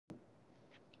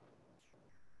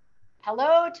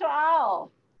Hello to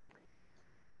all.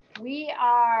 We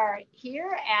are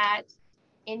here at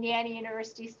Indiana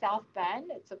University South Bend.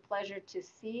 It's a pleasure to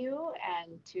see you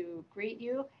and to greet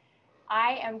you.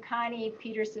 I am Connie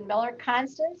Peterson-Miller,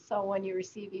 Constance. So when you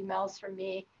receive emails from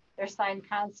me, they're signed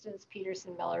Constance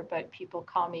Peterson-Miller, but people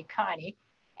call me Connie.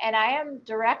 And I am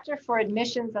Director for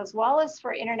Admissions as well as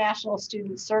for International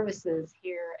Student Services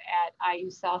here at IU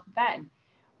South Bend.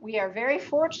 We are very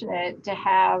fortunate to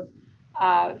have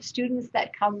students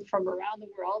that come from around the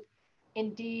world,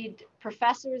 indeed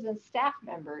professors and staff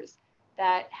members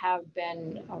that have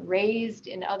been raised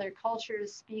in other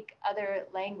cultures, speak other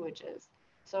languages.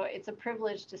 So it's a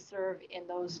privilege to serve in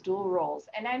those dual roles.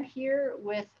 And I'm here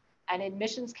with an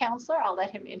admissions counselor. I'll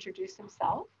let him introduce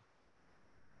himself.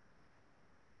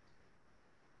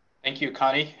 Thank you,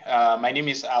 Connie. My name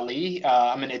is Ali.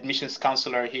 I'm an admissions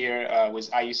counselor here with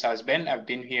IU South Bend. I've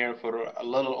been here for a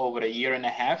little over a year and a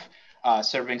half,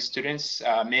 serving students,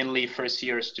 mainly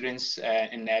first-year students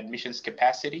in the admissions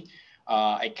capacity.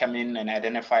 I come in and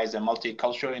identify as a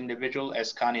multicultural individual,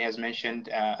 as Connie has mentioned,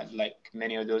 like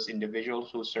many of those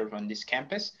individuals who serve on this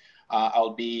campus.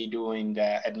 I'll be doing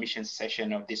the admissions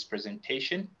session of this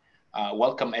presentation.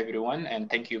 Welcome, everyone, and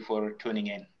thank you for tuning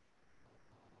in.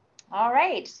 All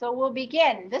right, so we'll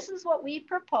begin. This is what we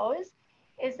propose,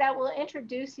 is that we'll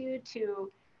introduce you to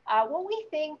what we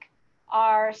think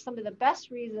are some of the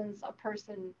best reasons a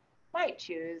person might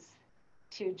choose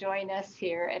to join us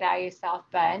here at IU South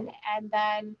Bend. And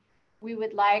then we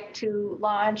would like to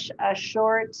launch a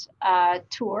short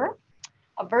tour,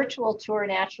 a virtual tour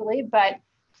naturally, but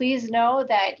please know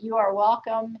that you are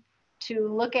welcome to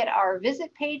look at our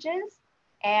visit pages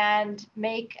and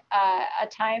make a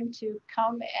time to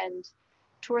come and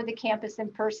tour the campus in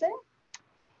person.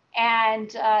 And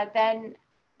then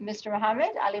Mr.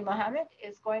 Mohammed, Ali Mohammed,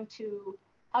 is going to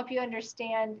help you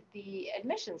understand the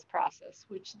admissions process,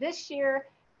 which this year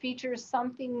features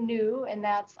something new, and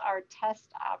that's our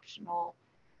test optional,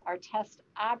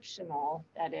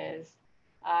 that is,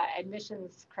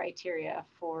 admissions criteria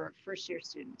for first year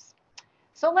students.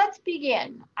 So let's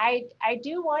begin. I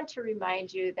do want to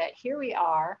remind you that here we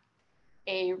are,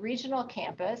 a regional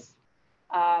campus,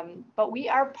 but we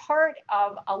are part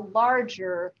of a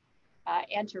larger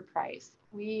enterprise.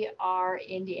 We are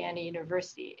Indiana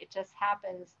University. It just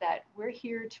happens that we're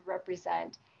here to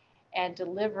represent and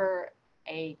deliver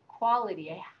a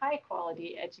high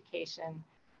quality education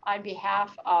on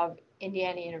behalf of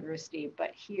Indiana University,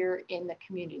 but here in the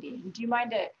community. Do you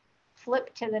mind to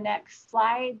flip to the next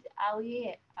slide,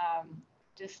 Ali?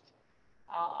 Just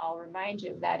I'll remind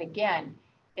you of that again,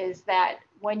 is that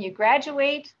when you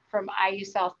graduate from IU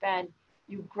South Bend,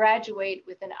 you graduate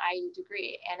with an IU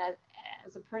degree. And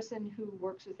as a person who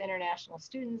works with international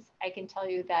students, I can tell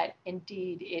you that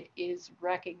indeed it is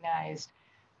recognized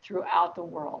throughout the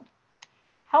world.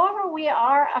 However, we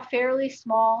are a fairly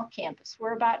small campus.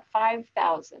 We're about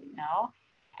 5,000 now,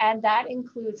 and that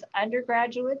includes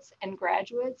undergraduates and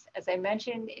graduates. As I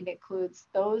mentioned, it includes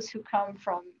those who come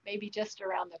from maybe just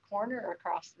around the corner or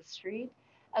across the street,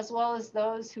 as well as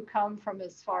those who come from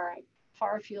as far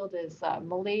afield as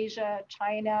Malaysia,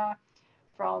 China,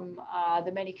 from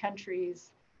the many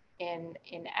countries in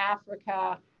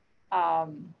Africa.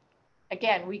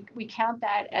 Again, we count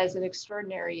that as an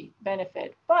extraordinary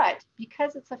benefit, but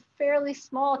because it's a fairly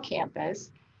small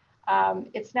campus,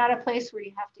 it's not a place where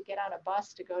you have to get on a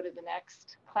bus to go to the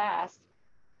next class.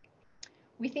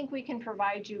 We think we can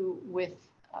provide you with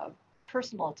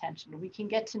personal attention. We can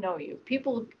get to know you.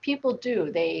 People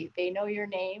do. They know your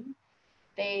name.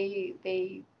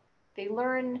 They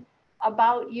learn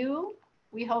about you.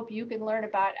 We hope you can learn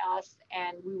about us,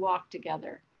 and we walk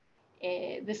together.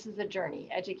 This is a journey.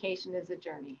 Education is a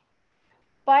journey.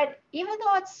 But even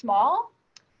though it's small,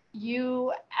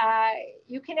 you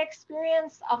can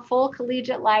experience a full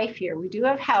collegiate life here. We do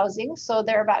have housing, so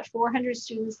there are about 400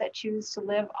 students that choose to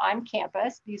live on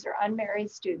campus. These are unmarried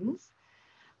students.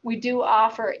 We do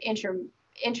offer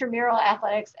intramural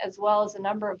athletics as well as a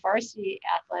number of varsity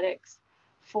athletics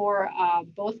for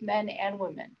both men and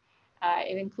women.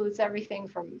 It includes everything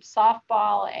from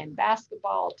softball and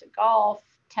basketball to golf,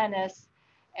 tennis,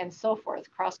 and so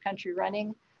forth. Cross-country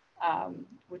running,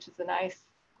 which is a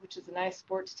nice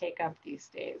sport to take up these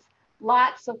days.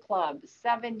 Lots of clubs,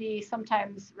 70,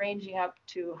 sometimes ranging up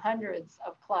to hundreds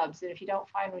of clubs. And if you don't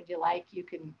find what you like, you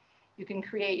can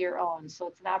create your own. So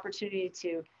it's an opportunity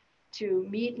to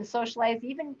meet and socialize,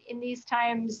 even in these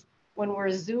times when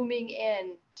we're zooming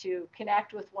in to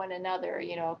connect with one another.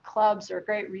 You know, clubs are a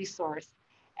great resource.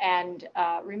 And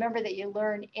remember that you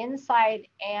learn inside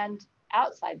and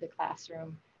outside the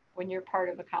classroom when you're part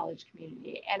of a college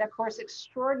community. And of course,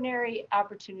 extraordinary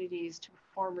opportunities to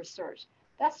perform research.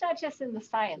 That's not just in the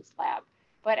science lab,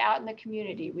 but out in the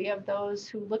community. We have those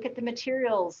who look at the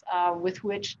materials with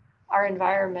which our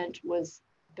environment was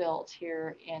built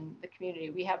here in the community.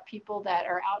 We have people that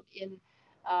are out in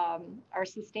our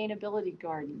sustainability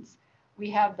gardens. We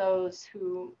have those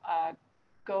who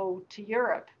go to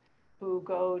Europe, who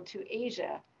go to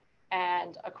Asia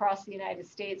and across the United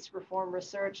States to perform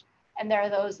research. And there are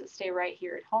those that stay right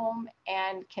here at home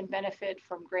and can benefit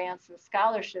from grants and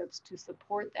scholarships to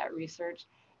support that research,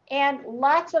 and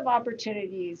lots of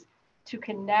opportunities to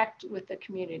connect with the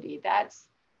community. That's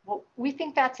what we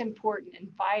think that's important and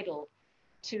vital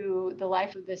to the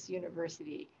life of this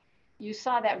university. You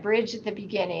saw that bridge at the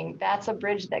beginning. That's a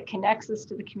bridge that connects us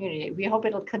to the community. We hope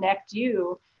it'll connect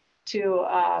you to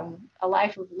a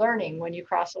life of learning when you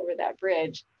cross over that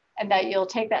bridge, and that you'll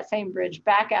take that same bridge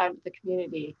back out into the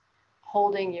community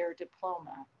holding your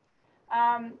diploma.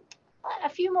 A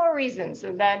few more reasons,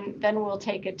 and then we'll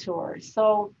take a tour.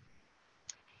 So,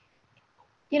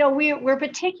 you know, we're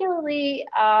particularly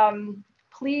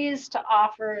pleased to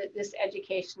offer this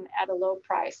education at a low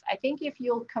price. I think if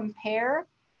you'll compare,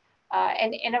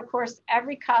 and of course,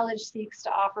 every college seeks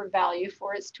to offer value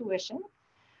for its tuition,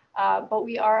 but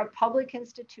we are a public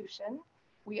institution.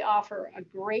 We offer a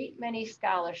great many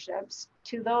scholarships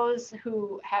to those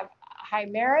who have high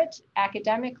merit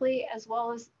academically, as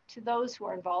well as to those who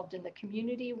are involved in the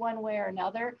community one way or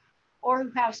another, or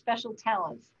who have special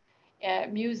talents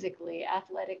musically,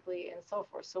 athletically, and so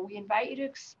forth. So we invite you to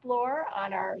explore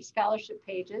on our scholarship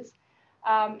pages.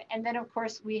 And then of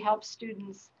course, we help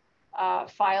students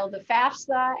file the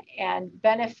FAFSA and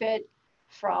benefit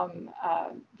from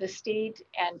the state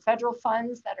and federal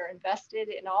funds that are invested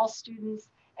in all students.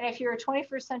 And if you're a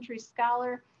 21st Century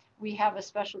Scholar, we have a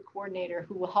special coordinator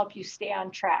who will help you stay on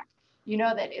track. You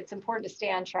know that it's important to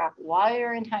stay on track while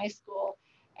you're in high school.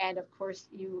 And of course,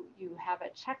 you have a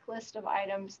checklist of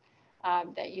items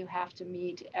that you have to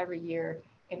meet every year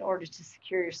in order to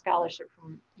secure your scholarship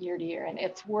from year to year. And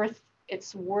it's worth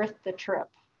the trip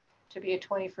to be a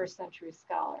 21st Century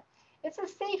Scholar. It's a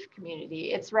safe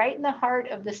community. It's right in the heart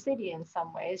of the city in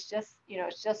some ways. Just, you know,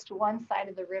 it's just to one side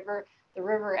of the river. The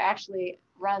river actually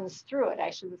runs through it.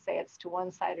 I shouldn't say it's to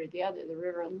one side or the other. The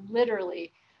river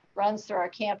literally runs through our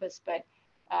campus. But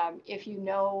if you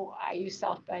know IU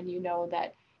South Bend, you know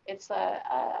that it's a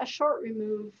short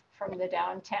remove from the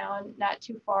downtown, not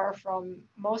too far from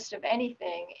most of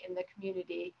anything in the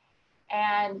community.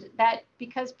 And that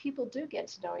because people do get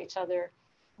to know each other,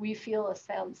 we feel a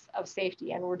sense of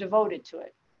safety, and we're devoted to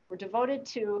it. We're devoted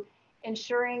to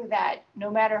ensuring that no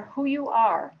matter who you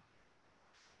are,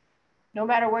 no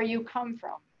matter where you come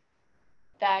from,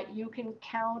 that you can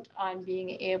count on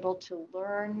being able to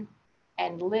learn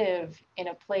and live in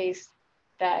a place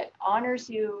that honors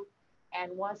you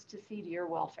and wants to see to your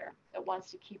welfare, that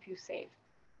wants to keep you safe.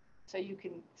 So you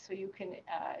can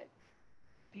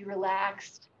be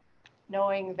relaxed,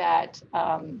 knowing that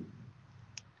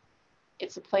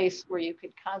it's a place where you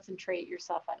could concentrate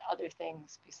yourself on other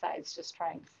things besides just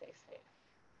trying to stay safe.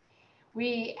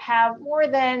 We have more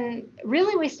than,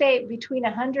 really we say between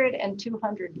 100 and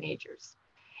 200 majors.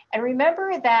 And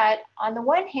remember that on the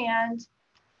one hand,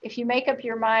 if you make up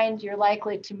your mind, you're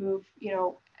likely to move, you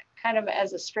know, kind of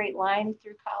as a straight line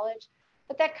through college,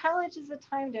 but that college is a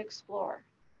time to explore.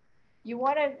 You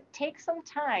want to take some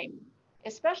time,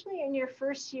 especially in your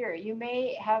first year. You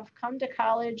may have come to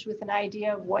college with an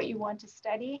idea of what you want to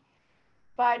study,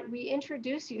 but we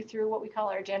introduce you through what we call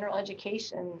our general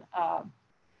education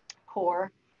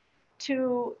core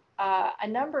to a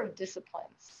number of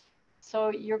disciplines. So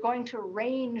you're going to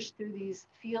range through these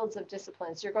fields of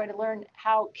disciplines. You're going to learn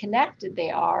how connected they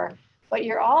are, but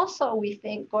you're also, we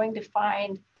think, going to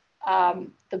find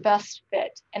the best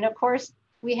fit. And of course,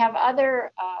 we have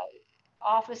other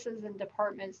offices and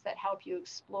departments that help you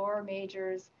explore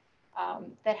majors,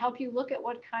 that help you look at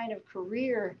what kind of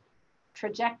career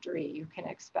trajectory you can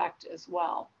expect as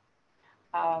well.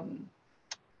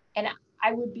 And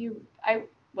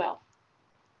well,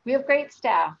 we have great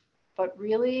staff, but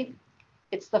really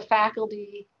it's the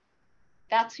faculty.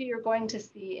 That's who you're going to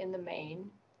see in the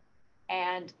main,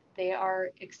 and they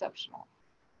are exceptional.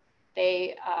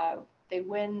 They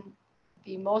win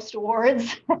the most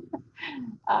awards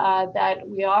that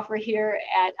we offer here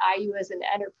at IU as an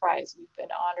enterprise. We've been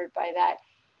honored by that.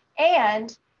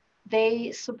 And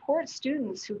they support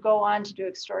students who go on to do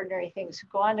extraordinary things, who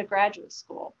go on to graduate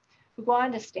school, who go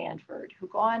on to Stanford, who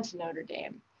go on to Notre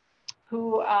Dame,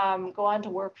 who go on to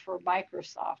work for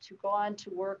Microsoft, who go on to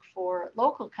work for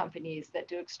local companies that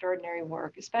do extraordinary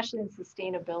work, especially in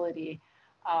sustainability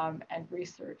and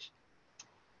research.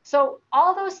 So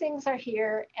all those things are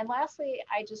here. And lastly,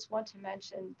 I just want to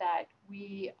mention that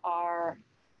we are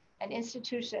an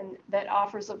institution that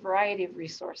offers a variety of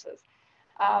resources.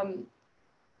 Um,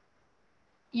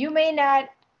 you may not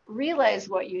realize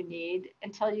what you need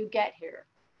until you get here.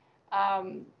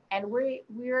 And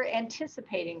we're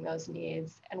anticipating those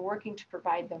needs and working to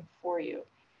provide them for you.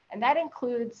 And that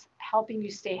includes helping you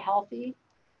stay healthy,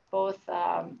 both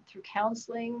through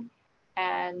counseling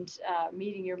and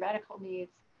meeting your medical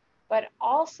needs, but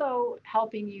also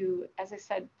helping you, as I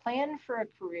said, plan for a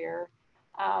career,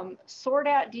 sort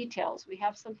out details. We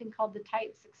have something called the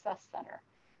Titan Success Center.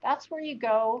 That's where you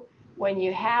go when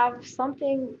you have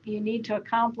something you need to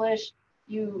accomplish.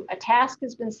 A task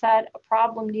has been set, a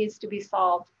problem needs to be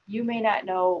solved. You may not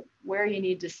know where you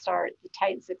need to start. The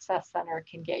Titan Success Center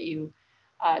can get you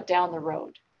down the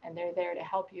road, and they're there to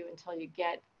help you until you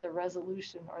get the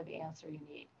resolution or the answer you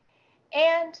need.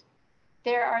 And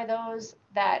there are those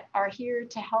that are here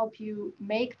to help you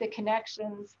make the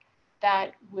connections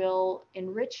that will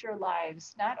enrich your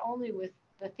lives, not only with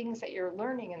the things that you're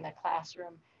learning in the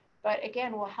classroom, but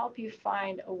again, will help you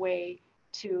find a way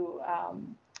to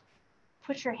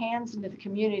put your hands into the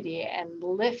community and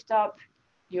lift up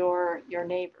your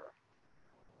neighbor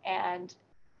and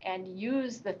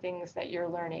use the things that you're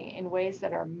learning in ways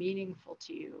that are meaningful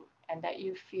to you and that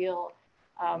you feel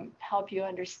help you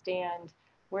understand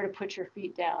where to put your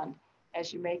feet down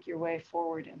as you make your way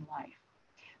forward in life.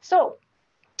 So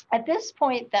at this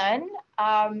point then,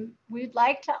 we'd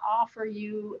like to offer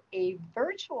you a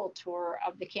virtual tour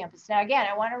of the campus. Now again,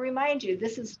 I want to remind you,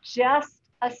 this is just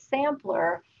a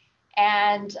sampler,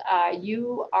 and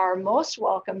you are most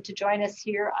welcome to join us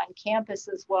here on campus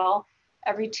as well.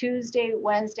 Every Tuesday,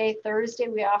 Wednesday, Thursday,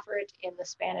 we offer it in the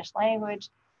Spanish language,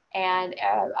 and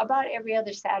about every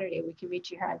other Saturday, we can meet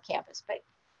you here on campus. But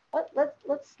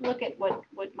let's look at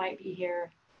what might be here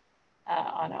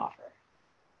on offer.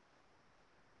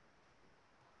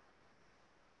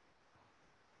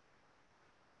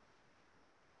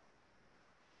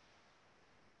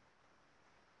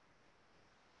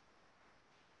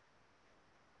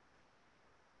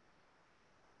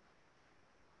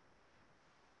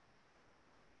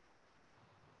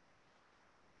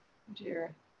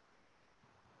 Dear.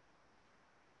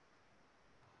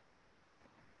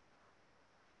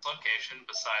 Location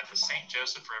beside the St.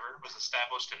 Joseph River was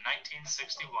established in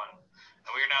 1961,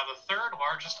 and we are now the third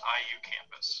largest IU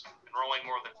campus, enrolling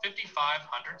more than 5,500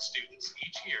 students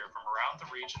each year from around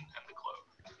the region and the globe.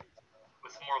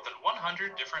 With more than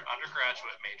 100 different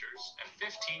undergraduate majors and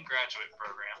 15 graduate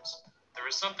programs, there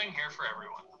is something here for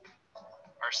everyone.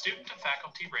 Our student to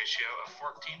faculty ratio of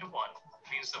 14 to 1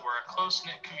 means that we're a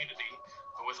close-knit community,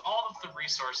 but with all of the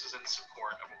resources and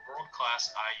support of a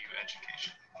world-class IU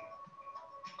education.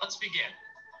 Let's begin.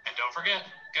 And don't forget,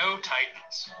 go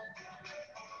Titans!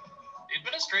 The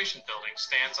administration building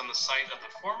stands on the site of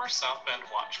the former South Bend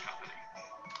Watch Company.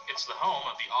 It's the home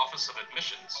of the Office of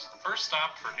Admissions, the first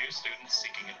stop for new students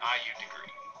seeking an IU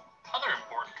degree. Other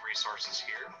important resources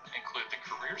here include the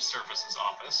Career Services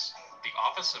Office, the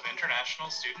Office of International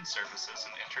Student Services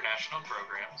and International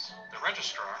Programs, the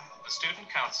Registrar, the Student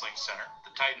Counseling Center,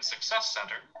 the Titan Success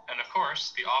Center, and of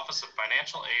course, the Office of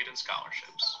Financial Aid and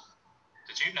Scholarships.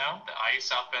 Did you know that IU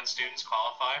South Bend students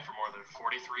qualify for more than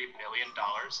 $43 million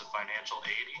of financial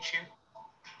aid each year?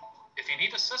 If you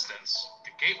need assistance,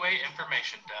 the Gateway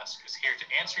Information Desk is here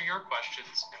to answer your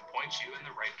questions and point you in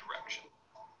the right direction.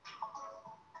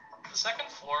 The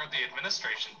second floor of the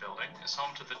administration building is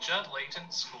home to the Judd Layton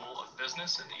School of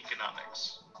Business and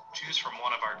Economics. Choose from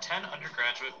one of our 10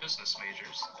 undergraduate business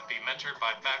majors and be mentored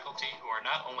by faculty who are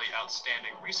not only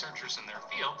outstanding researchers in their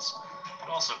fields, but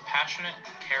also passionate,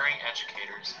 caring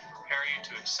educators who prepare you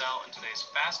to excel in today's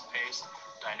fast-paced,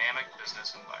 dynamic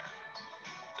business environment.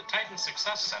 The Titan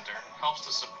Success Center helps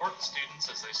to support students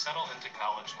as they settle into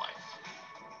college life.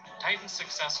 Titan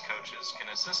Success coaches can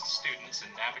assist students in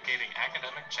navigating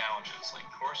academic challenges like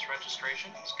course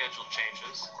registration, schedule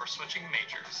changes, or switching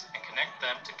majors, and connect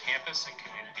them to campus and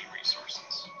community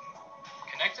resources.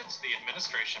 Connected to the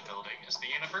administration building is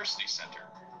the University Center.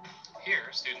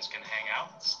 Here, students can hang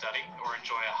out, study, or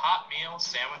enjoy a hot meal,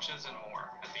 sandwiches, and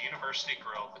more at the University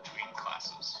Grill between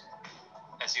classes.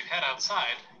 As you head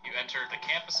outside, you enter the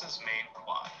campus's main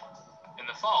quad. In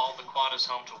the fall, the quad is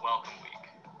home to Welcome Week,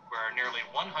 where our nearly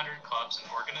 100 clubs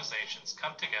and organizations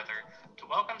come together to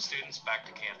welcome students back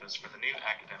to campus for the new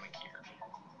academic year.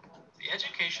 The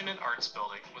Education and Arts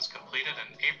Building was completed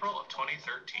in April of 2013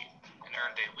 and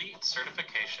earned a LEED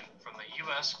certification from the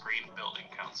U.S. Green Building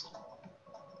Council.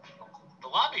 The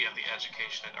The lobby of the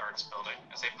Education and Arts Building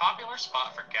is a popular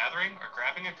spot for gathering or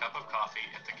grabbing a cup of coffee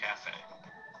at the cafe.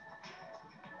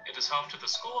 It is home to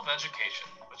the School of Education,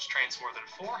 which trains more than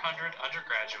 400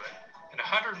 undergraduate and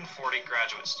 140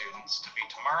 graduate students to be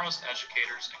tomorrow's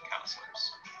educators and counselors.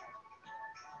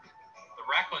 The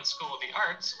Racklin School of the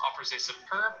Arts offers a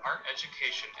superb art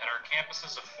education at our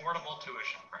campus's affordable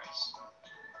tuition price.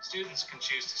 Students can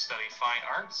choose to study fine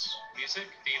arts, music,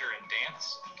 theater and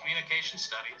dance, communication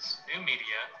studies, new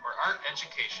media, or art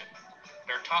education, and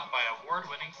are taught by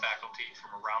award-winning faculty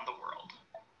from around the world.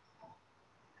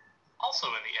 Also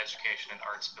in the Education and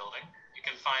Arts Building, you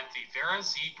can find the Vera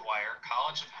Z. Dwyer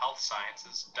College of Health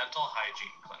Sciences Dental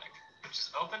Hygiene Clinic, which is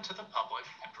open to the public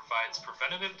and provides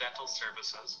preventative dental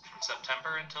services from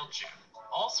September until June.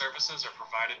 All services are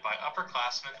provided by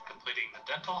upperclassmen completing the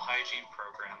dental hygiene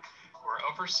program who are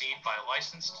overseen by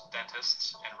licensed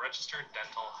dentists and registered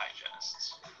dental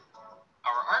hygienists.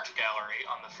 Our art gallery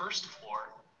on the first floor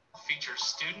features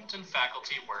student and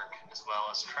faculty work as well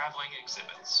as traveling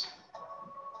exhibits.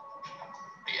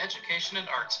 The Education and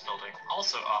Arts Building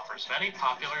also offers many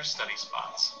popular study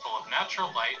spots full of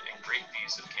natural light and great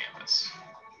views of campus.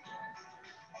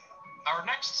 Our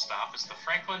next stop is the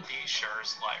Franklin D.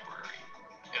 Schurz Library.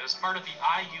 It is part of the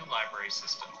IU library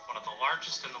system, one of the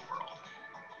largest in the world.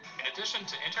 In addition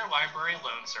to interlibrary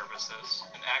loan services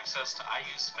and access to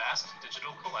IU's vast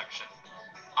digital collection,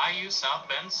 IU South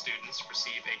Bend students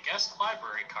receive a guest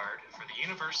library card for the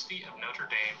University of Notre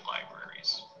Dame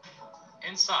libraries.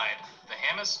 Inside, the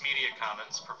Hammes Media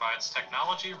Commons provides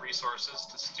technology resources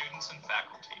to students and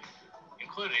faculty,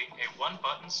 including a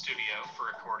one-button studio for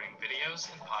recording videos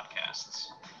and podcasts.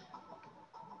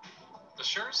 The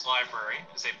Schurz Library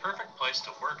is a perfect place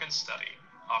to work and study,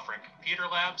 offering computer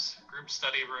labs, group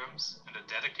study rooms, and a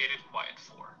dedicated quiet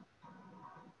floor.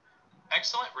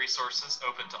 Excellent resources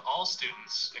open to all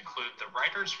students include the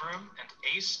Writer's Room and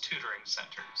ACE tutoring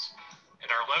centers,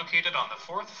 and are located on the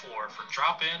 4th floor for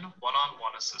drop-in,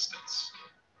 one-on-one assistance.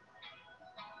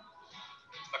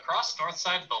 Across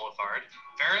Northside Boulevard,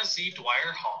 Vera Z.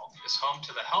 Dwyer Hall is home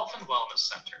to the Health and Wellness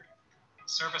Center.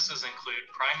 Services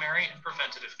include primary and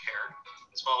preventative care,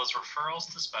 as well as referrals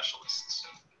to specialists.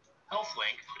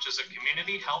 HealthLink, which is a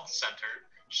community health center,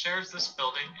 shares this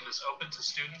building and is open to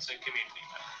students and community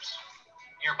members.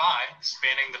 Nearby,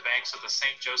 spanning the banks of the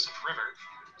St. Joseph River,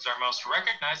 is our most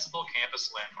recognizable campus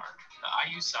landmark, the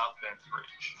IU South Bend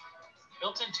Bridge.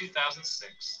 Built in 2006,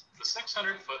 the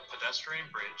 600-foot pedestrian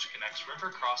bridge connects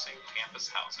River Crossing campus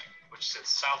housing, which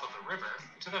sits south of the river,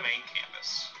 to the main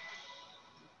campus.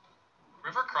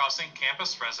 River Crossing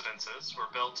campus residences were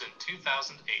built in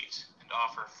 2008 and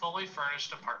offer fully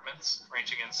furnished apartments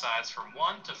ranging in size from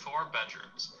 1 to 4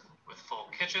 bedrooms, with full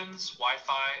kitchens,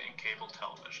 Wi-Fi, and cable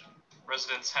television.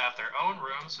 Residents have their own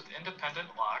rooms with independent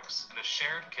locks and a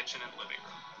shared kitchen and living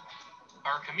room.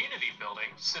 Our community building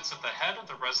sits at the head of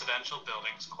the residential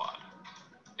buildings quad.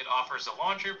 It offers a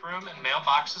laundry room and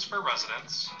mailboxes for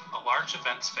residents, a large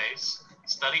event space,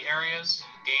 study areas,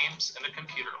 games, and a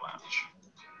computer lounge.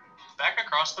 Back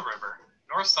across the river,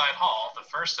 Northside Hall, the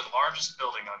first and largest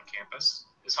building on campus,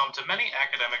 is home to many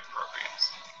academic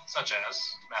programs, such as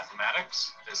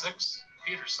mathematics, physics,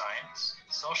 computer science,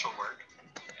 social work,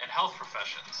 and health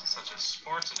professions such as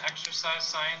sports and exercise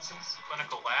sciences,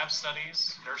 clinical lab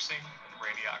studies, nursing, and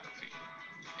radiography.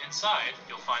 Inside,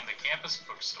 you'll find the campus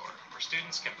bookstore, where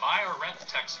students can buy or rent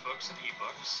textbooks and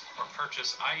ebooks, or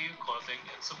purchase IU clothing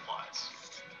and supplies.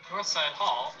 Northside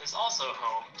Hall is also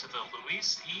home to the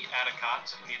Luis E.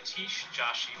 Adicott and Yatish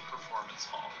Joshi Performance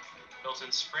Hall. Built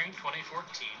in spring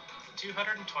 2014, the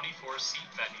 224-seat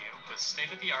venue with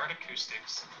state-of-the-art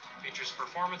acoustics features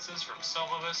performances from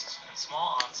soloists and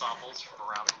small ensembles from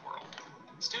around the world.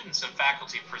 Students and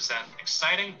faculty present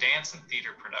exciting dance and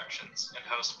theater productions and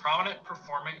host prominent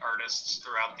performing artists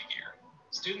throughout the year.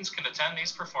 Students can attend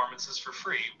these performances for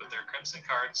free with their Crimson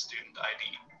Card student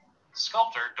ID.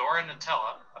 Sculptor Dora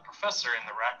Nutella, a professor in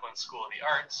the Racklin School of the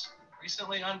Arts,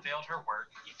 recently unveiled her work,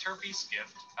 Eterpe's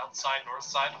Gift, outside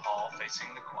Northside Hall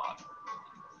facing the quad.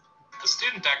 The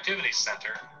Student Activities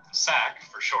Center, SAC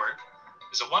for short,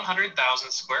 is a 100,000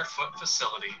 square foot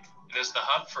facility and is the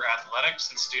hub for athletics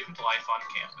and student life on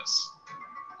campus.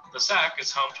 The SAC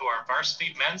is home to our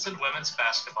varsity men's and women's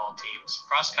basketball teams,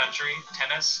 cross country,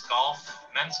 tennis, golf,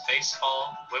 men's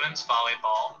baseball, women's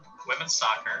volleyball, women's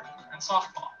soccer, and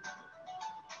softball.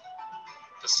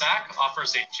 The SAC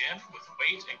offers a gym with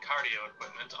weight and cardio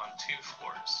equipment on 2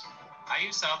 floors.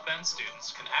 IU South Bend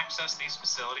students can access these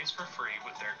facilities for free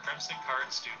with their Crimson Card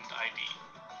student ID.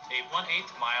 A 1/8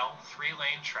 mile,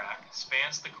 3-lane track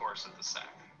spans the course of the SAC.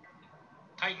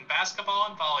 Titan basketball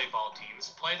and volleyball teams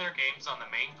play their games on the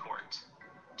main court.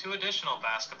 2 additional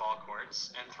basketball courts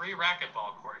and 3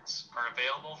 racquetball courts are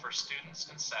available for students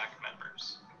and SAC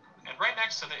members. And right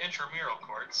next to the intramural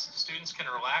courts, students can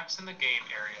relax in the game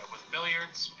area with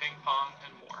billiards, ping pong,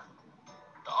 and more.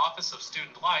 The Office of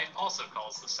Student Life also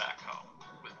calls the SAC home,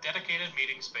 with dedicated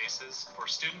meeting spaces for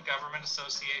Student Government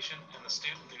Association and the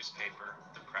student newspaper,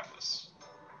 The Preface.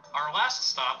 Our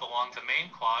last stop along the main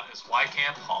quad is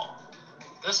YCamp Hall.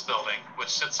 This building,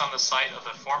 which sits on the site of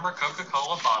the former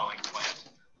Coca-Cola bottling plant,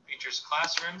 features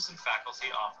classrooms and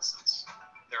faculty offices.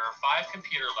 There are 5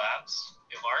 computer labs,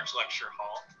 a large lecture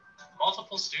hall,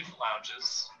 multiple student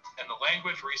lounges, and the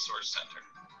Language Resource Center.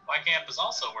 YCamp is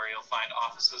also where you'll find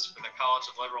offices for the College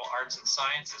of Liberal Arts and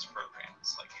Sciences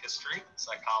programs like history,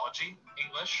 psychology,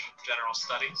 English, general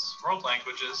studies, world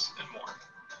languages, and more.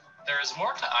 There is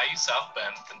more to IU South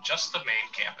Bend than just the main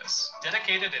campus.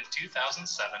 Dedicated in 2007,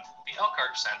 the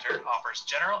Elkhart Center offers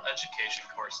general education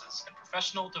courses and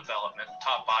professional development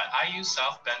taught by IU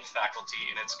South Bend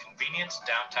faculty in its convenient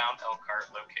downtown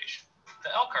Elkhart location. The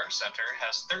Elkhart Center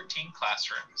has 13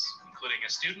 classrooms, including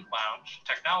a student lounge,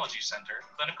 technology center,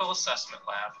 clinical assessment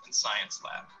lab, and science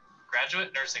lab.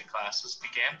 Graduate nursing classes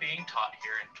began being taught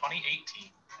here in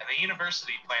 2018, and the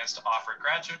university plans to offer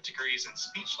graduate degrees in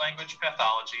speech-language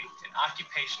pathology and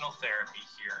occupational therapy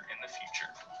here in the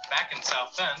future. Back in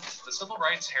South Bend, the Civil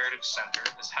Rights Heritage Center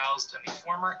is housed in the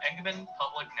former Engeman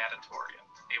Public Natatorium,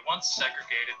 a once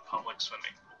segregated public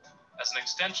swimming pool. As an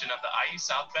extension of the IU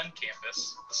South Bend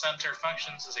campus, the center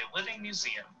functions as a living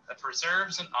museum that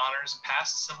preserves and honors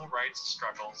past civil rights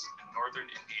struggles in northern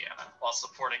Indiana while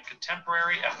supporting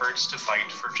contemporary efforts to fight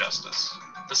for justice.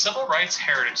 The Civil Rights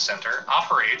Heritage Center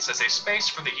operates as a space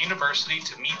for the university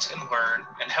to meet and learn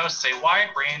and hosts a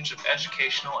wide range of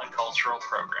educational and cultural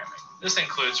programming. This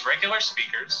includes regular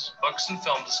speakers, books and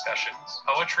film discussions,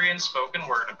 poetry and spoken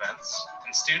word events,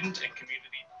 and student and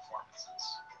community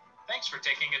performances. Thanks for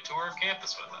taking a tour of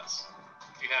campus with us.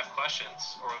 If you have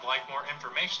questions or would like more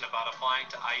information about applying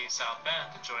to IU South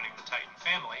Bend and joining the Titan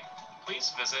family,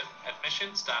 please visit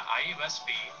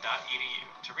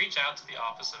admissions.iusb.edu to reach out to the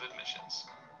Office of Admissions.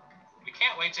 We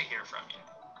can't wait to hear from you.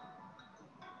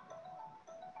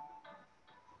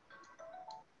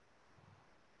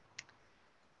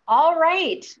 All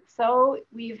right, so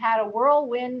we've had a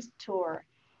whirlwind tour.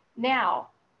 Now,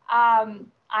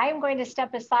 I'm going to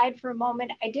step aside for a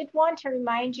moment. I did want to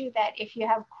remind you that if you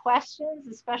have questions,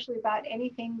 especially about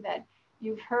anything that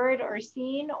you've heard or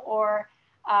seen, or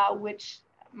which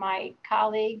my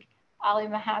colleague Ali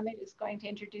Mohammed is going to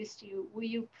introduce to you, will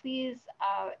you please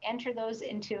enter those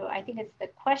into, I think it's the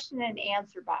question and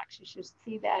answer box. You should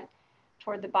see that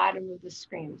toward the bottom of the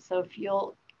screen. So if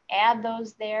you'll add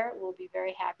those there, we'll be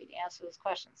very happy to answer those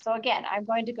questions. So again, I'm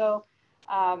going to go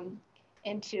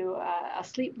into a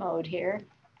sleep mode here.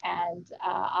 And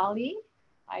Ali,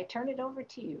 I turn it over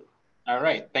to you. All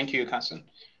right, thank you, Constance.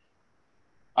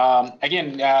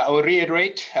 Again, I will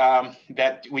reiterate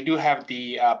that we do have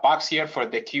the box here for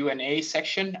the Q&A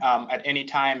section. At any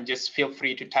time, just feel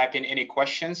free to type in any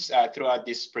questions throughout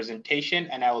this presentation,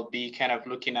 and I will be kind of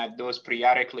looking at those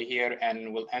periodically here,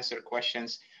 and we'll answer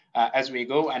questions as we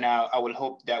go. And I will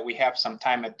hope that we have some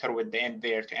time toward the end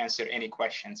there to answer any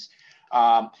questions.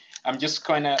 I'm just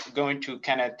going to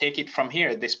kind of take it from here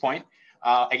at this point.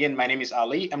 Again, my name is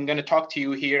Ali. I'm going to talk to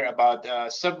you here about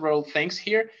several things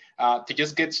here. To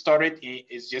just get started,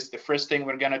 is just the first thing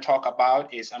we're going to talk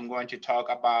about is I'm going to talk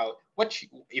about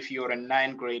if you're a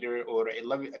 9th grader or a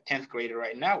 10th grader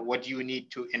right now, what do you need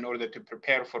to in order to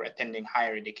prepare for attending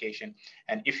higher education?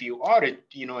 And if you are a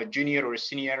junior or a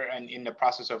senior and in the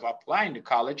process of applying to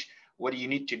college, what do you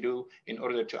need to do in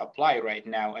order to apply right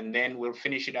now? And then we'll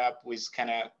finish it up with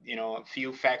kind of, a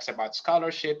few facts about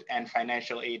scholarship and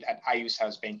financial aid at IU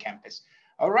South Bend campus.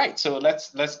 All right, so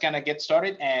let's kind of get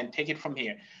started and take it from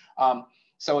here.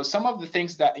 So some of the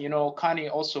things that, Connie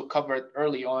also covered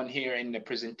early on here in the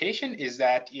presentation is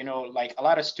that, like a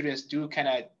lot of students do kind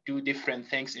of do different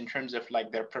things in terms of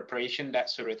like their preparation,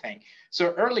 that sort of thing.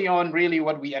 So early on, really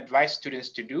what we advise students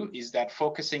to do is that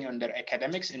focusing on their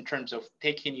academics in terms of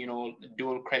taking,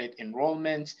 dual credit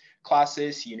enrollment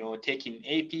classes, taking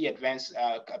AP, advanced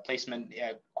placement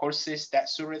courses, that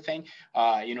sort of thing,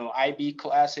 IB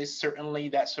classes, certainly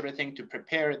that sort of thing to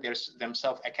prepare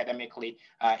themselves academically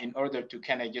in order to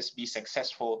kind of just be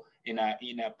successful in a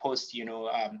post,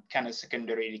 kind of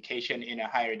secondary education, in a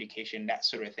higher education, that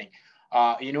sort of thing.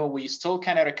 You know, we still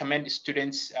kind of recommend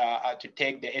students to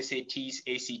take the SATs,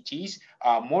 ACTs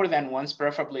more than once,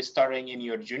 preferably starting in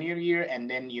your junior year, and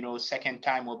then, you know, second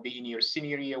time will be in your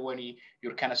senior year when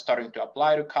you're kind of starting to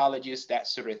apply to colleges, that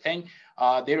sort of thing.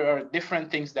 There are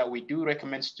different things that we do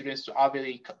recommend students to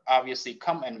obviously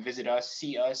come and visit us,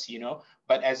 see us, you know.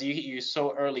 But as you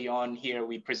saw early on here,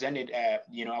 we presented,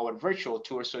 you know, our virtual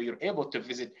tour, so you're able to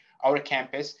visit our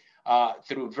campus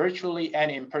through virtually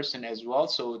and in person as well.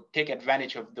 So take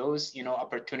advantage of those, you know,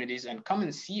 opportunities and come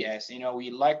and see us. You know, we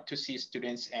like to see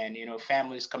students and, you know,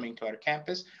 families coming to our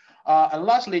campus. And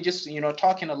lastly, just, you know,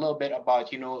 talking a little bit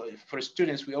about, you know, for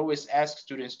students, we always ask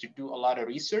students to do a lot of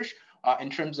research in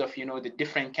terms of, you know, the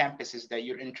different campuses that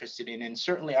you're interested in. And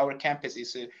certainly our campus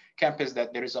is a campus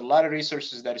that there is a lot of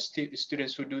resources that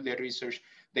students who do their research,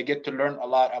 they get to learn a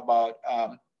lot about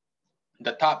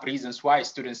the top reasons why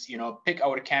students, you know, pick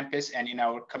our campus and in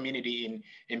our community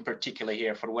in particular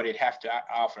here for what it have to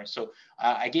offer. So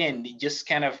again, just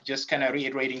kind of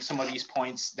reiterating some of these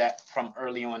points that from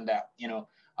early on that, you know,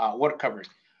 were covered.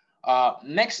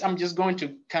 Next, I'm just going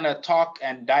to kind of talk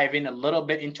and dive in a little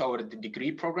bit into our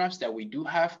degree programs that we do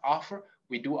offer.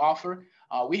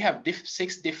 We have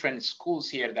 6 different schools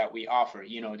here that we offer.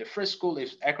 You know, the first school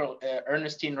is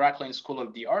Ernestine Racklin School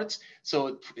of the Arts.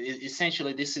 So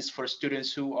essentially, this is for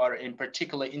students who are in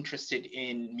particular interested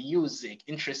in music,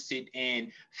 interested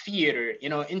in theater, you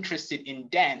know, interested in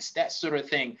dance, that sort of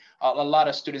thing. A lot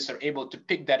of students are able to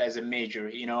pick that as a major.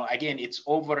 You know, again, it's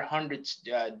over 100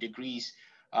 degrees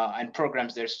and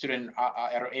programs that students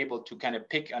are able to kind of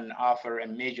pick and offer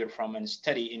and major from and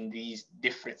study in these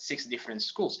 6 different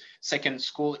schools. Second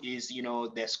school is, you know,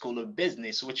 the School of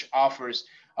Business, which offers,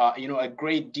 you know, a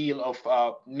great deal of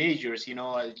majors. You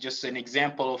know, just an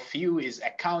example of few is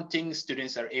accounting.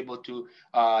 Students are able to,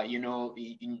 you know,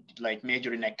 like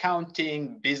major in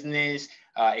accounting, business,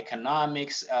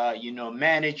 economics, you know,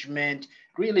 management,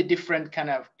 really different kind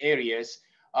of areas.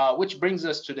 Which brings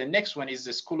us to the next one is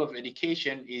the School of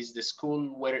Education, is the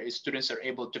school where students are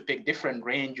able to pick different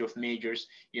range of majors.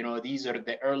 You know, these are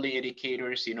the early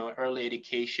educators, you know, early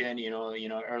education, you know,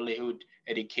 earlyhood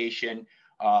education,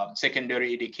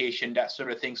 secondary education, that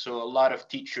sort of thing. So a lot of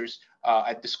teachers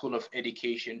at the School of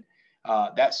Education,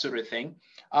 that sort of thing.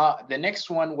 The next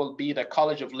one will be the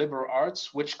College of Liberal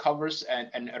Arts, which covers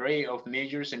an array of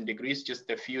majors and degrees. Just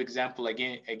a few examples,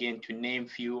 again, to name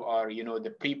few are, you know, the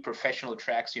pre-professional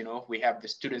tracks. You know, we have the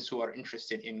students who are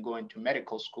interested in going to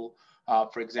medical school.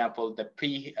 For example, the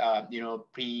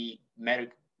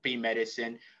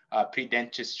pre-medicine,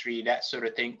 pre-dentistry, that sort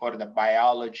of thing, or the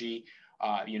biology,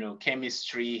 you know,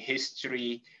 chemistry,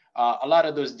 history. A lot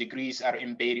of those degrees are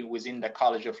embedded within the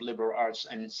College of Liberal Arts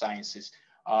and Sciences,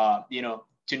 you know,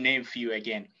 to name few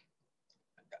again.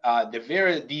 The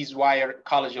Vera Dees Wire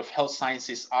College of Health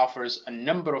Sciences offers a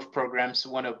number of programs,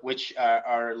 one of which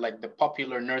are like the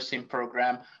popular nursing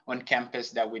program on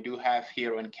campus that we do have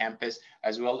here on campus,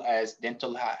 as well as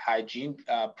dental hygiene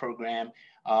program,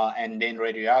 and then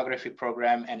radiography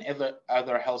program and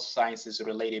other health sciences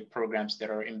related programs that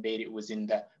are embedded within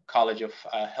the College of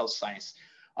Health Science.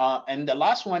 And the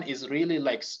last one is really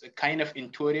like kind of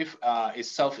intuitive, is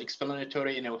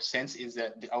self-explanatory in a sense, is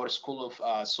that our School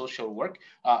of Social Work.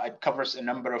 It covers a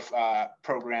number of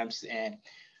programs and,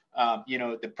 you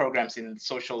know, the programs in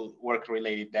social work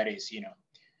related, that is, you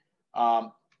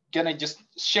know. Gonna just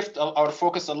shift our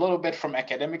focus a little bit from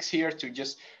academics here to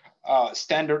just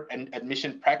standard and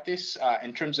admission practice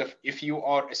in terms of if you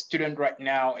are a student right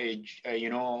now, you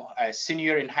know, a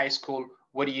senior in high school,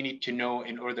 what do you need to know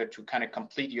in order to kind of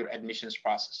complete your admissions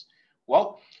process?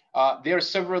 Well, there are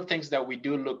several things that we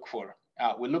do look for.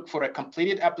 We look for a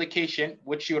completed application,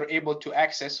 which you're able to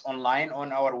access online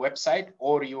on our website,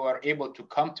 or you are able to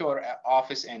come to our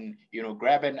office and, you know,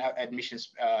 grab an admissions,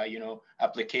 you know,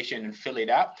 application and fill it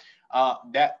out.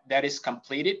 That is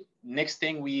completed. Next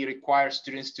thing, we require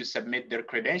students to submit their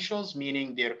credentials,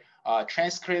 meaning their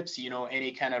transcripts, you know,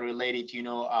 any kind of related, you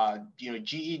know,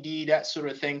 GED, that sort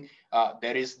of thing.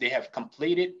 That is, they have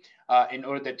completed in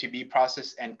order to be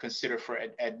processed and considered for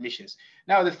admissions.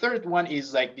 Now, the third one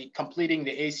is like completing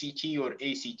the ACT or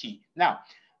ACT. Now,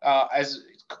 as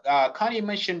Connie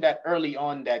mentioned that early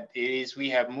on, that we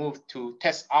have moved to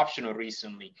test optional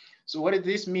recently. So what does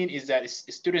this mean is that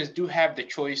students do have the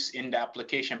choice in the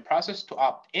application process to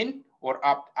opt in or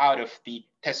opt out of the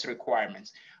test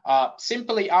requirements.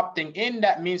 Simply opting in,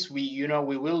 that means we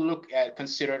will look at,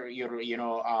 consider your,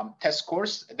 test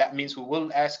scores. That means we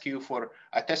will ask you for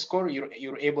a test score.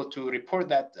 You're able to report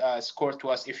that score to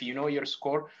us if you know your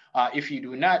score. If you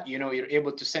do not, you're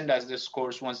able to send us the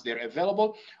scores once they're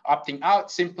available. Opting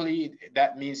out, simply,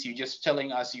 that means you just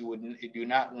telling us you do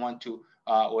not want to,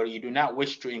 or you do not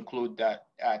wish to include that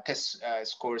test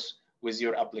scores with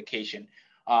your application.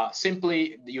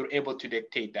 Simply, you're able to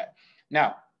dictate that.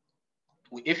 Now,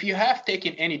 if you have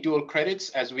taken any dual credits,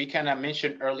 as we kind of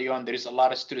mentioned early on, there is a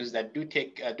lot of students that do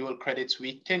take dual credits.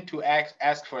 We tend to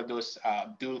ask for those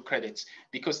dual credits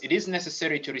because it is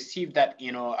necessary to receive that,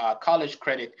 college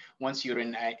credit once you're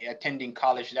in attending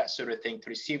college, that sort of thing, to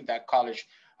receive that college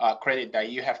credit that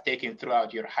you have taken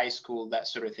throughout your high school, that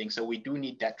sort of thing. So we do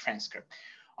need that transcript.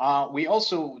 We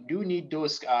also do need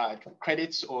those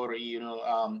credits, or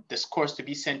the scores to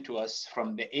be sent to us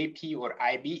from the AP or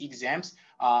IB exams.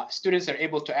 Students are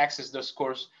able to access those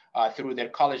scores through their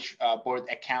college board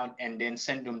account and then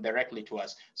send them directly to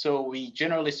us. So we,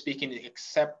 generally speaking,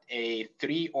 accept a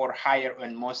 3 or higher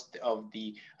on most of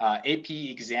the AP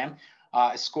exam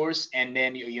scores, and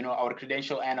then our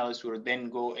credential analysts will then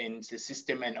go into the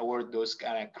system and award those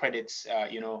credits,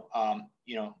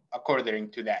 according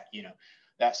to that,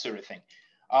 that sort of thing.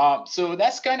 So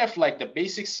that's kind of like the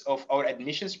basics of our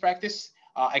admissions practice.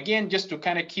 Again, just to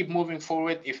kind of keep moving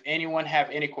forward, if anyone have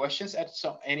any questions at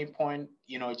any point,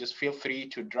 just feel free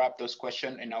to drop those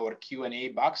questions in our Q&A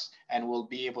box, and we'll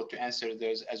be able to answer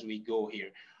those as we go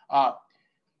here.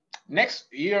 Next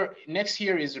year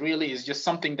is just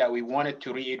something that we wanted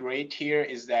to reiterate here,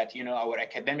 is that our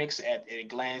academics at a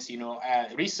glance.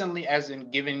 Recently, as in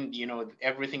given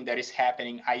everything that is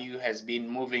happening, IU has been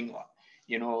moving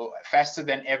faster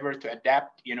than ever to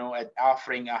adapt, at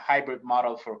offering a hybrid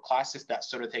model for classes, that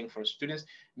sort of thing, for students,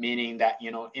 meaning that,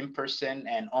 in person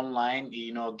and online,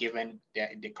 given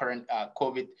the current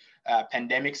COVID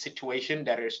pandemic situation,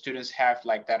 that our students have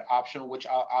like that option, which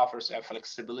offers a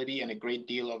flexibility and a great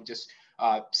deal of just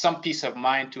some peace of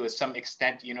mind to some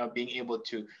extent, being able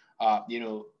to,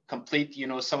 complete,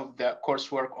 some of the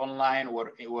coursework online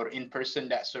or in person,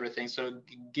 that sort of thing. So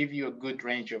give you a good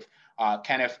range of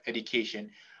kind of education.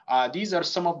 These are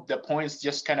some of the points,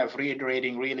 just kind of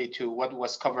reiterating really to what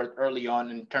was covered early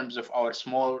on in terms of our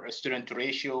small student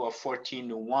ratio of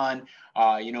 14:1,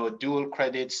 dual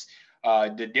credits,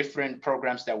 the different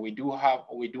programs that we do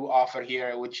offer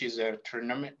here, which is a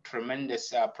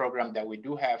tremendous program that we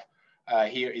do have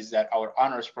here, is that our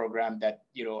honors program that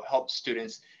helps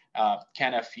students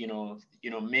kind of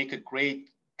make a great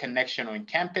connection on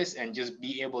campus and just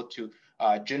be able to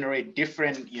generate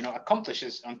different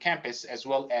accomplishments on campus, as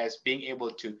well as being able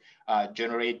to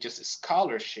generate just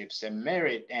scholarships and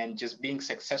merit and just being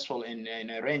successful in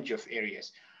a range of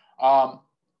areas.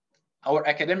 Our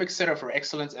academic center for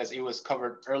excellence, as it was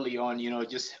covered early on,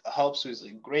 just helps with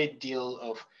a great deal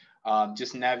of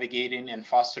just navigating and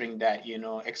fostering that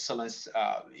excellence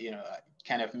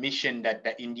kind of mission that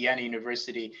the Indiana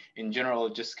University in general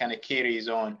just kind of carries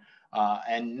on.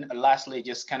 And lastly,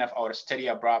 just kind of our study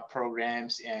abroad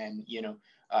programs and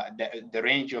the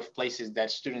range of places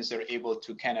that students are able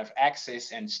to kind of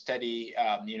access and study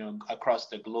across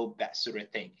the globe, that sort of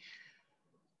thing.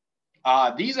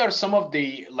 These are some of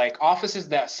the offices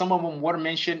that some of them were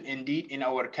mentioned indeed in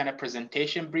our kind of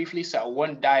presentation briefly, so I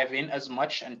won't dive in as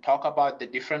much and talk about the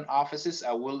different offices.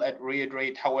 I will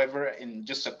reiterate, however, in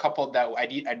just a couple that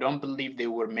I don't believe they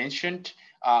were mentioned.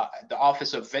 The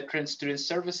Office of Veteran Student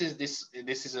Services, this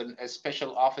is a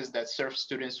special office that serves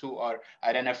students who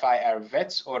identify as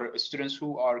vets, or students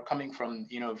who are coming from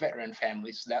veteran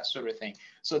families, that sort of thing.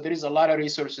 So there is a lot of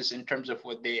resources in terms of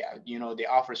what they they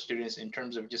offer students in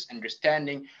terms of just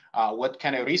understanding what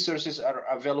kind of resources are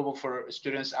available for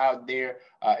students out there,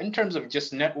 in terms of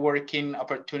just networking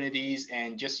opportunities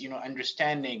and just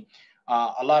understanding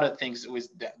a lot of things with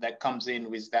that comes in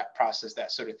with that process,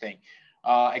 that sort of thing.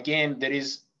 Again, there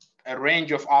is a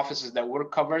range of offices that were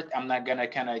covered. I'm not gonna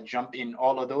kind of jump in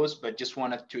all of those, but just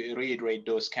wanted to reiterate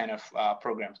those kind of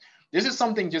programs. This is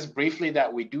something just briefly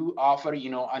that we do offer,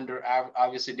 under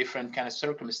obviously different kind of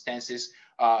circumstances.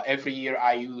 Every year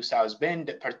IU South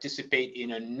Bend participate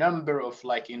in a number of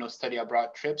study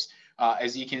abroad trips.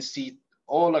 As you can see,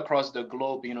 all across the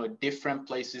globe, different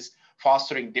places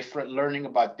fostering different learning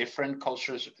about different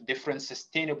cultures, different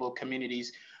sustainable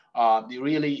communities.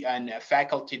 Really, and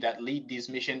faculty that lead this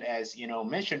mission, as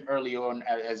mentioned early on,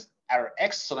 as our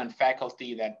excellent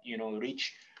faculty that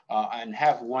reach and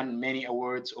have won many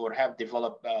awards or have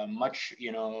developed much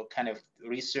kind of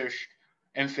research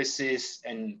emphasis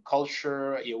and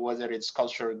culture, whether it's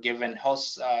culture given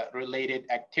health related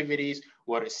activities,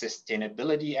 or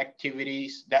sustainability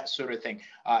activities, that sort of thing.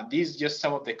 These just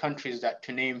some of the countries that,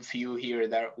 to name few here,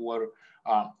 that were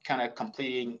kind of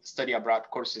completing study abroad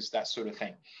courses, that sort of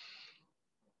thing.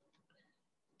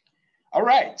 All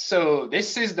right, so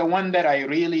this is the one that I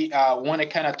really want to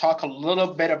kind of talk a little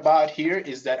bit about here,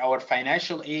 is that our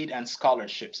financial aid and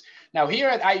scholarships. Now here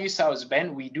at IU South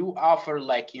Bend, we do offer,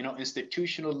 like, you know,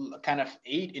 institutional kind of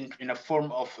aid in a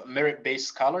form of merit-based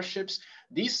scholarships.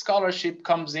 These scholarship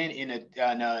comes in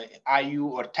a IU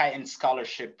or Titan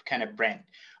scholarship kind of brand.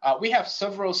 We have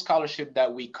several scholarships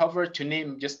that we cover. To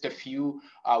name just a few,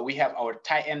 we have our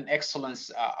Titan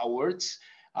Excellence Awards.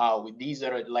 These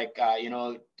are like, you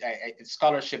know, a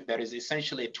scholarship that is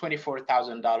essentially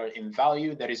 $24,000 in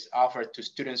value, that is offered to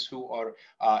students who are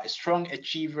strong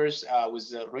achievers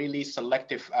with a really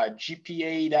selective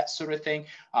GPA, that sort of thing.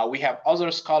 We have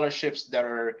other scholarships that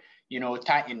are, you know,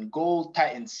 Titan Gold,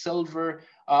 Titan Silver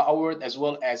Award, as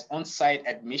well as on-site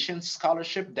admission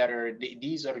scholarship that are,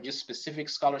 these are just specific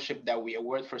scholarship that we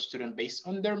award for students based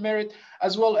on their merit,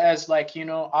 as well as, like, you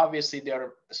know, obviously there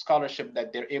are scholarship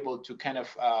that they're able to kind of,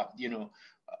 you know,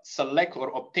 select or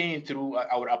obtain through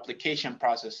our application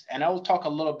process. And I will talk a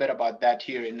little bit about that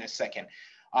here in a second.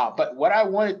 But what I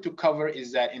wanted to cover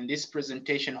is that in this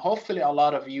presentation, hopefully a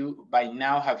lot of you by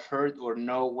now have heard or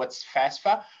know what's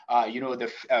FAFSA, you know, the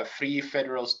free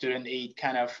federal student aid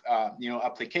kind of, you know,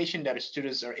 application that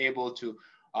students are able to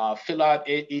fill out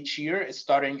each year,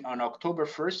 starting on October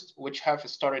 1st, which have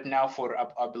started now for,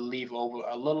 I believe, over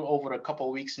a little over a couple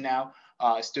of weeks now.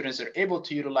 Students are able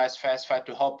to utilize FAFSA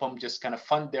to help them just kind of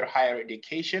fund their higher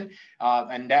education,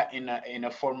 and that in a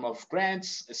form of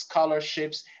grants,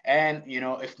 scholarships, and, you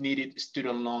know, if needed,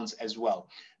 student loans as well.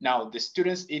 Now, the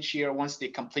students each year, once they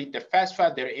complete the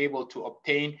FAFSA, they're able to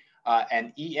obtain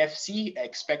an EFC,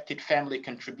 expected family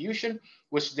contribution,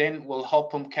 which then will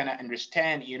help them kind of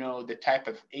understand, you know, the type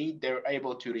of aid they're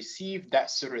able to receive, that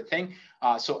sort of thing.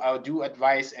 So I do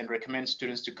advise and recommend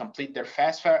students to complete their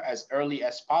FAFSA as early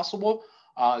as possible.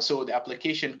 So the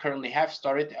application currently have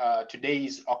started. Today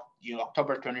is, you know,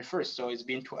 October 21st. So it's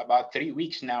been about 3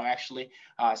 weeks now, actually,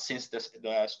 since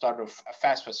the start of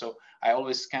FAFSA. So I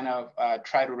always kind of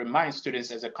try to remind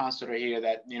students as a counselor here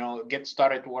that, you know, get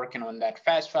started working on that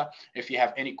FAFSA. If you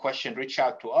have any question, reach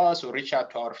out to us or reach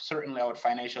out to certainly our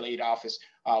financial aid office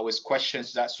with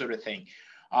questions, that sort of thing.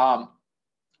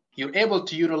 You're able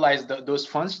to utilize those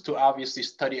funds to obviously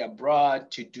study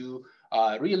abroad, to do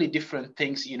really different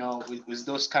things, you know, with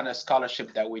those kind of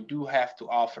scholarship that we do have to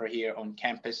offer here on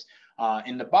campus.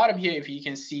 In the bottom here, if you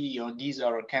can see, you know, these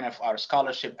are kind of our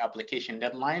scholarship application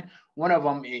deadline. One of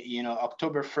them, you know,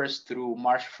 October 1st through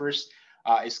March 1st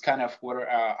is kind of where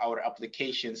our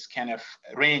applications kind of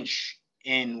range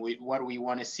in with what we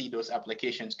want to see those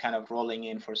applications kind of rolling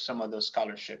in for some of those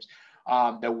scholarships.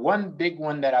 The one big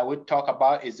one that I would talk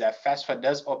about is that FAFSA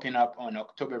does open up on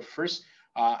October 1st.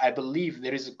 I believe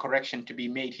there is a correction to be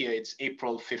made here. It's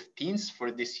April 15th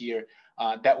for this year.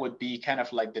 That would be kind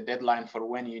of like the deadline for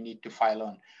when you need to file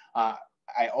on.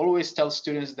 I always tell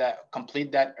students that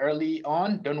complete that early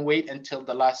on. Don't wait until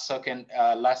the last second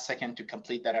to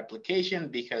complete that application,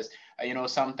 because you know,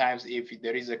 sometimes if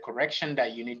there is a correction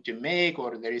that you need to make,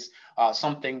 or there is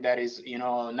something that is, you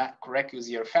know, not correct with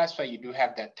your FAFSA, you do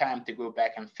have that time to go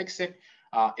back and fix it.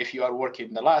 If you are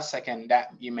working the last second,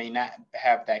 that you may not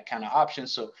have that kind of option.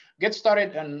 So get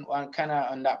started on kind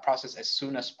of on that process as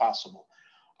soon as possible.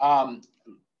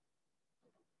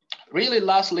 Really,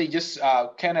 lastly, just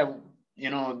kind of, you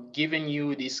know, giving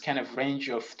you this kind of range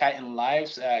of Titan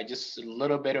lives, just a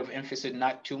little bit of emphasis,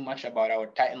 not too much about our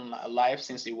Titan life,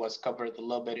 since it was covered a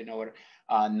little bit in our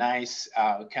nice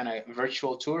kind of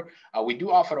virtual tour. We do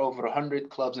offer over 100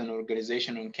 clubs and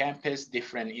organizations on campus,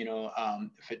 different, you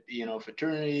know,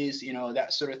 fraternities, you know,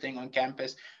 that sort of thing on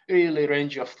campus. Really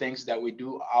range of things that we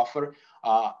do offer.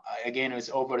 Again, it's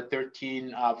over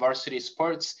 13 varsity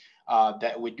sports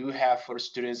that we do have for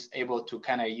students able to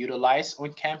kind of utilize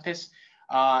on campus.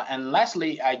 And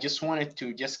lastly, I just wanted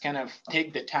to just kind of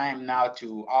take the time now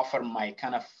to offer my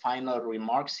kind of final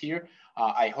remarks here.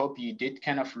 I hope you did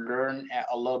kind of learn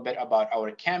a little bit about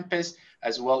our campus,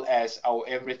 as well as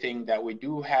everything that we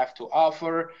do have to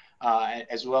offer,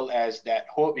 as well as that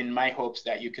hope, in my hopes,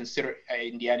 that you consider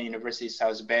Indiana University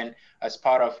South Bend as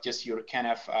part of just your kind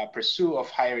of pursuit of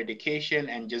higher education,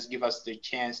 and just give us the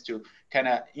chance to kind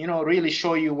of, you know, really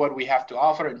show you what we have to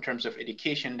offer in terms of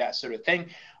education, that sort of thing.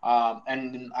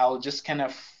 And I'll just kind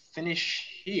of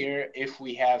finish here if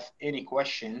we have any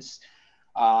questions.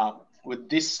 With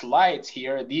these slides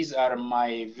here, these are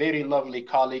my very lovely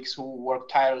colleagues who work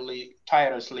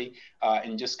tirelessly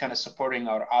in just kind of supporting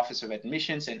our Office of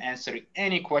Admissions and answering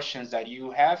any questions that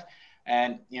you have.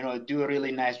 and do a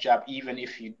really nice job. Even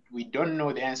if we don't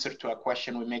know the answer to a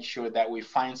question, we make sure that we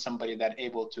find somebody that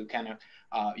able to kind of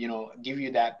give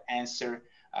you that answer,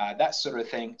 that sort of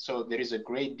thing. So there is a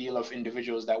great deal of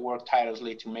individuals that work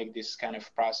tirelessly to make this kind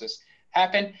of process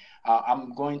happen.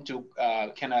 I'm going to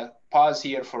kind of pause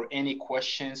here for any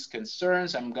questions,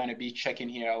 concerns. I'm going to be checking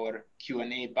here our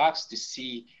Q&A box to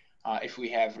see if we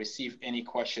have received any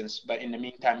questions. But in the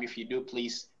meantime, if you do,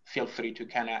 please feel free to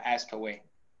kind of ask away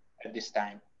at this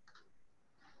time.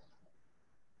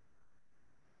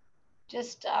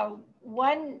 Just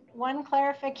one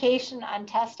clarification on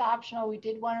test optional. We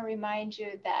did want to remind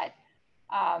you that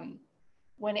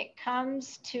when it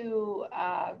comes to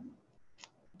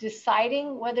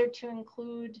deciding whether to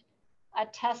include a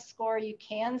test score, you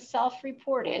can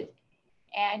self-report it,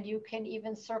 and you can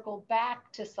even circle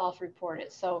back to self-report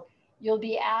it. So you'll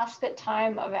be asked at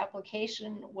time of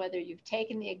application whether you've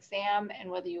taken the exam and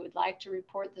whether you would like to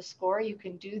report the score. You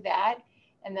can do that.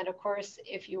 And then, of course,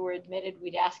 if you were admitted,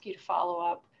 we'd ask you to follow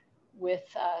up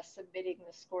with submitting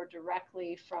the score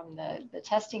directly from the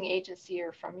testing agency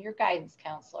or from your guidance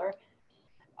counselor.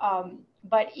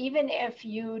 But even if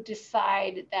you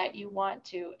decide that you want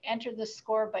to enter the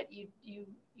score, but you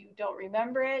don't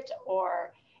remember it,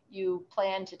 or you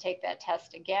plan to take that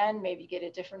test again, maybe get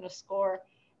a different score,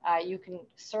 you can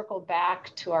circle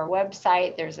back to our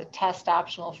website. There's a test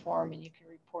optional form, and you can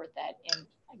report that in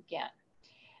again.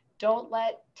 Don't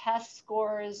let test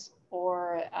scores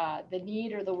or the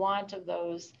need or the want of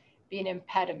those be an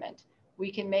impediment.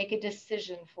 We can make a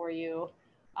decision for you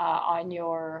on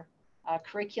your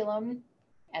curriculum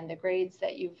and the grades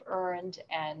that you've earned,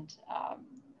 and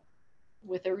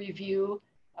with a review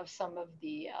of some of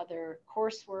the other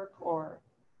coursework or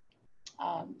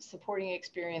supporting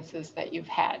experiences that you've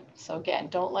had. So again,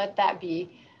 don't let that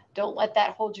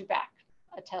hold you back,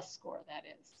 a test score, that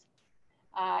is.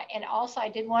 And also, I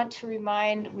did want to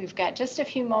remind, we've got just a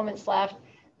few moments left,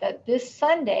 that this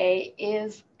Sunday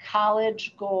is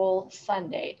College Goal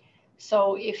Sunday.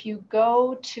 So if you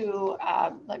go to,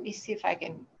 let me see if I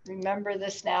can remember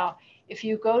this now. If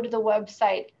you go to the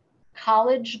website,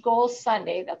 College Goal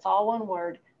Sunday, that's all one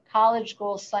word,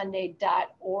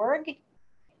 collegegoalsunday.org,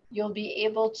 you'll be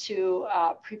able to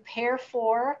prepare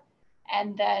for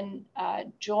and then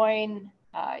join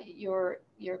your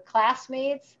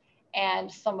classmates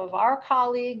and some of our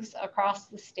colleagues across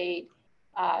the state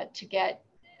to get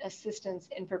assistance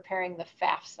in preparing the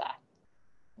FAFSA.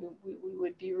 We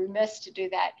would be remiss to do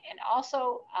that. And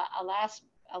also a last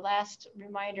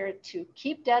reminder to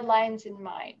keep deadlines in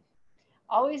mind.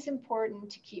 Always important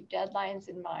to keep deadlines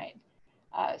in mind.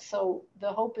 So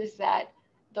the hope is that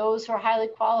those who are highly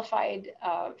qualified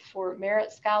for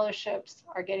merit scholarships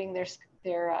are getting their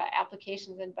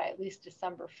applications in by at least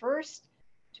December 1st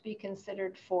to be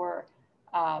considered for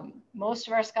most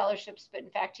of our scholarships, but in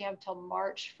fact you have till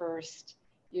March 1st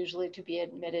usually to be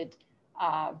admitted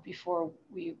before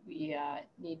we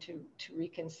need to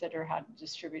reconsider how to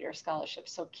distribute our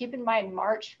scholarships. So keep in mind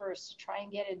March 1st to try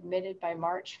and get admitted by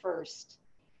March 1st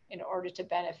in order to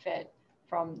benefit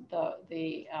from the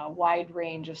wide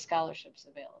range of scholarships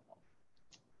available.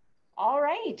 All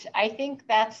right, I think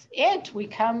that's it. We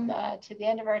come to the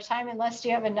end of our time, unless do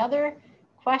you have another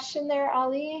question there,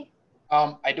 Ali?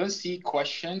 I don't see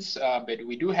questions, but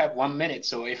we do have 1 minute.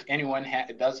 So if anyone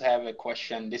does have a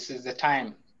question, this is the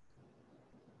time.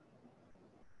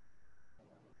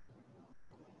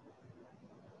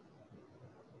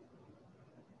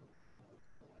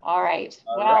 All right.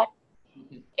 Well,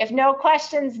 if no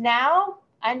questions now,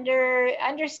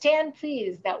 understand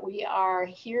please that we are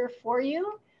here for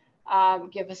you.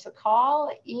 Give us a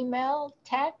call, email,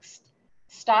 text,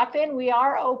 stop in. We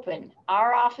are open.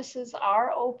 Our offices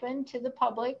are open to the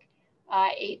public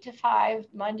 8 to 5,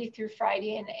 Monday through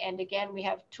Friday. And again, we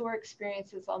have tour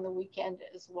experiences on the weekend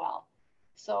as well.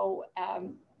 So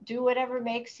do whatever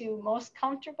makes you most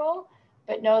comfortable,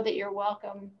 but know that you're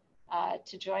welcome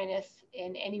to join us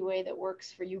in any way that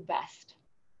works for you best.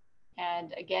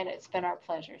 And again, it's been our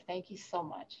pleasure. Thank you so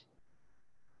much.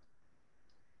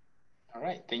 All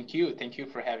right. Thank you. Thank you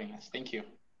for having us. Thank you.